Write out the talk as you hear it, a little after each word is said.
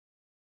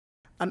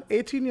An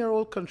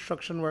 18-year-old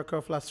construction worker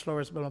of Las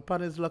Flores,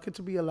 Belmopan, is lucky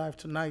to be alive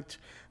tonight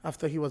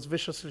after he was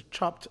viciously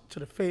chopped to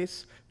the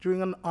face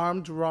during an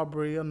armed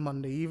robbery on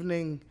Monday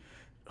evening.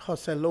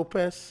 Jose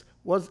Lopez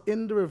was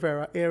in the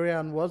Riviera area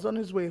and was on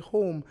his way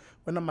home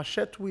when a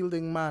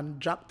machete-wielding man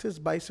jacked his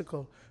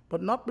bicycle,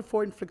 but not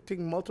before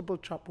inflicting multiple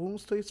chop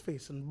wounds to his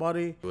face and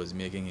body. He was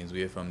making his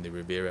way from the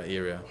Riviera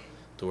area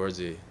towards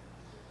the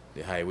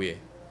highway,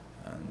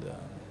 and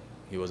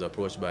he was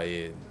approached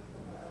by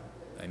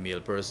a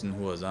male person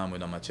who was armed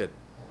with a machete.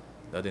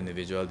 That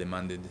individual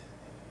demanded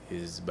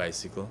his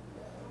bicycle,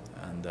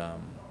 and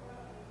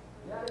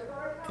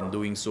in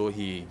doing so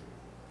he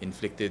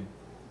inflicted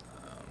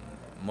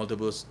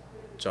multiple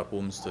chop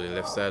wounds to the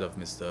left side of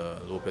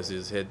Mr.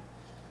 Lopez's head.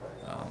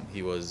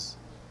 He was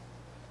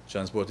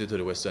transported to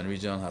the Western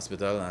Regional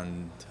Hospital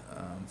and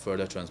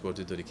further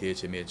transported to the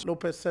KHMH.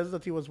 Lopez says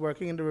that he was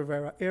working in the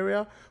Riviera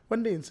area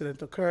when the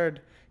incident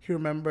occurred. He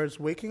remembers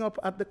waking up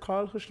at the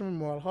Carl Hushner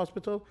Memorial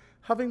Hospital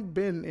having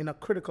been in a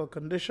critical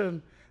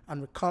condition,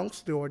 and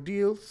recounts the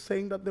ordeal,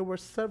 saying that there were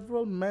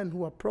several men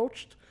who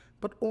approached,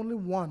 but only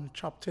one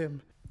chopped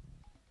him.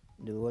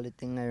 The only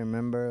thing I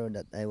remember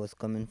that I was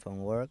coming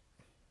from work,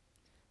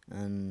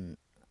 and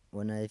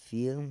when I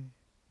feel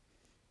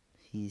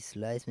he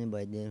sliced me,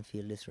 but I didn't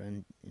feel this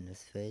one in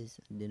his face.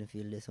 I didn't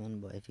feel this one,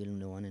 but I feel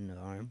the one in the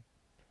arm.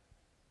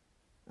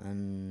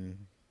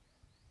 And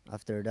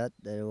after that,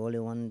 the only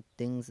one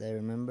things I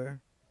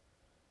remember,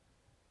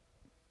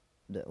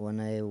 that when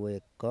I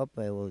woke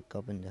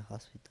up in the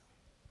hospital.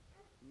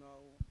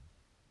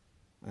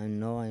 And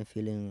now I'm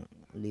feeling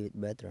a little bit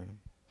better.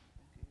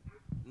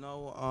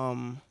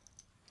 Now,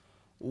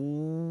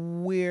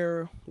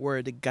 where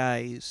were the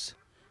guys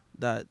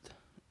that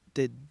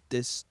did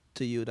this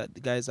to you, that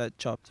the guys that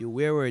chopped you,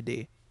 where were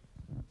they?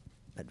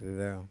 At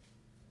Riviera.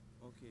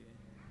 Okay.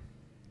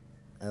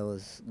 I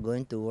was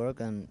going to work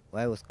and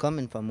I was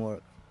coming from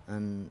work,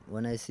 and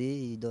when I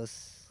see he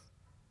just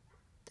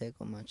take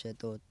a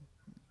machete,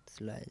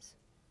 slice.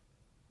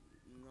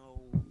 Now,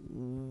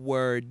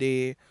 were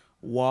they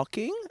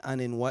walking,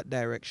 and in what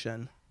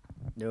direction?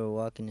 They were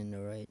walking in the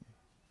right.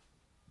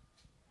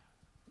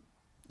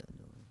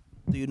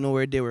 Do you know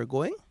where they were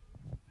going?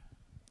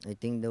 I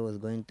think they was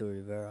going to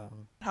Riviera.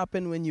 What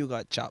happened when you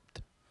got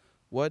chopped?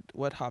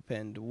 What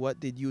happened? What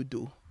did you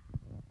do?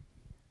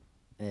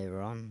 I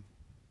ran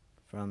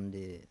from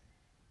the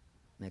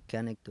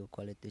mechanic to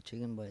Quality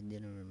Chicken, but I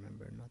didn't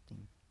remember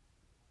nothing.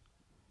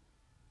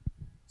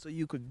 So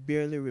you could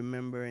barely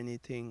remember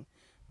anything.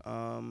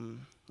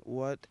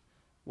 What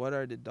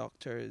are the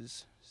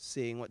doctors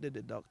saying? What did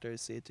the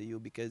doctors say to you?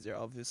 Because you're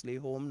obviously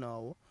home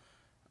now,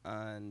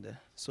 and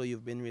so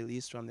you've been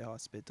released from the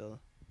hospital.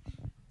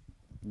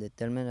 They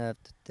tell me I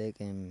have to take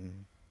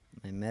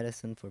my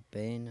medicine for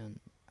pain and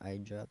eye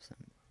drops.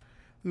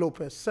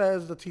 Lopez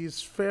says that he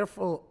is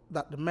fearful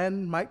that the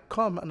men might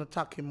come and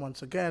attack him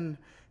once again.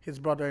 His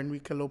brother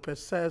Enrique Lopez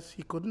says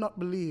he could not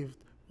believe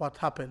what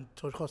happened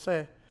to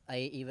Jose.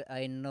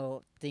 I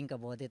know think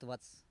about it,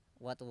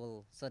 what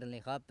will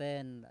suddenly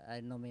happen.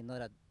 I may know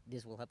that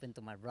this will happen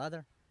to my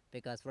brother,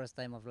 because first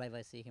time of life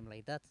I see him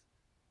like that.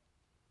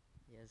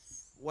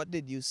 Yes. What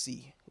did you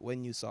see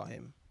when you saw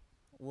him?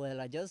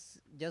 Well, I just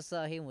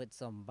saw him with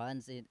some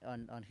bands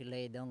on he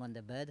lay down on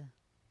the bed,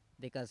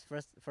 because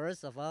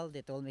first of all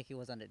they told me he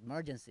was an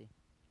emergency.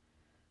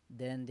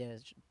 Then they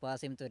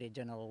passed him to the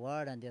general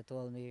ward and they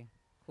told me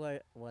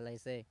where. Well, I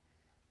say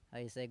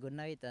good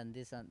night and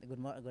this and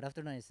good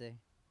afternoon. I say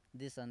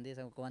this and this.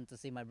 I want to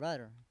see my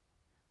brother.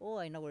 Oh,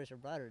 I know where's your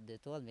brother. They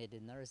told me the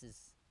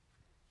nurses.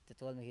 They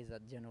told me he's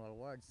at general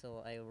ward.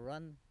 So I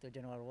run to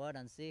general ward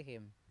and see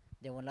him.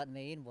 They won't let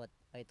me in, but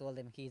I told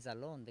them he's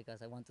alone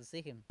because I want to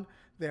see him.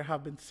 There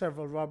have been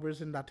several robberies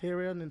in that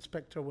area, and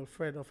Inspector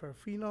Wilfredo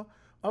Ferfino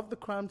of the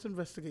Crimes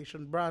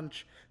Investigation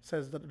Branch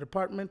says that the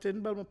department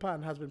in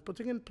Belmopan has been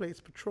putting in place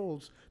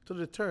patrols to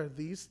deter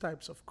these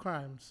types of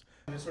crimes.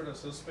 Any sort of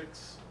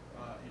suspects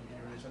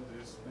in relation to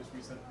this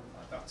recent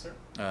attack, sir?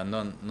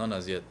 None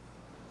as yet.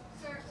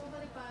 Sir, over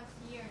the past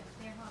year,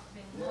 there have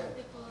been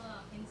multiple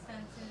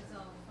instances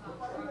of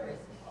robberies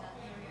in that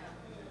area.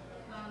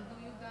 Do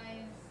you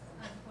guys,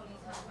 as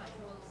police, have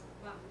patrols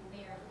back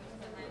there, which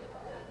is a line of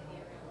attack in the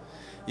area?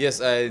 Yes,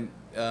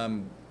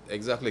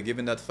 exactly.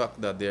 Given that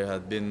fact that there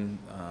had been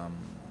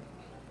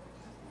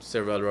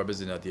several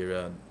robberies in that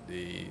area,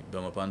 the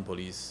Belmopan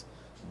police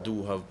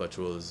do have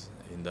patrols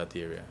in that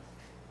area.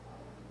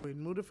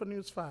 Moody for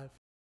News 5.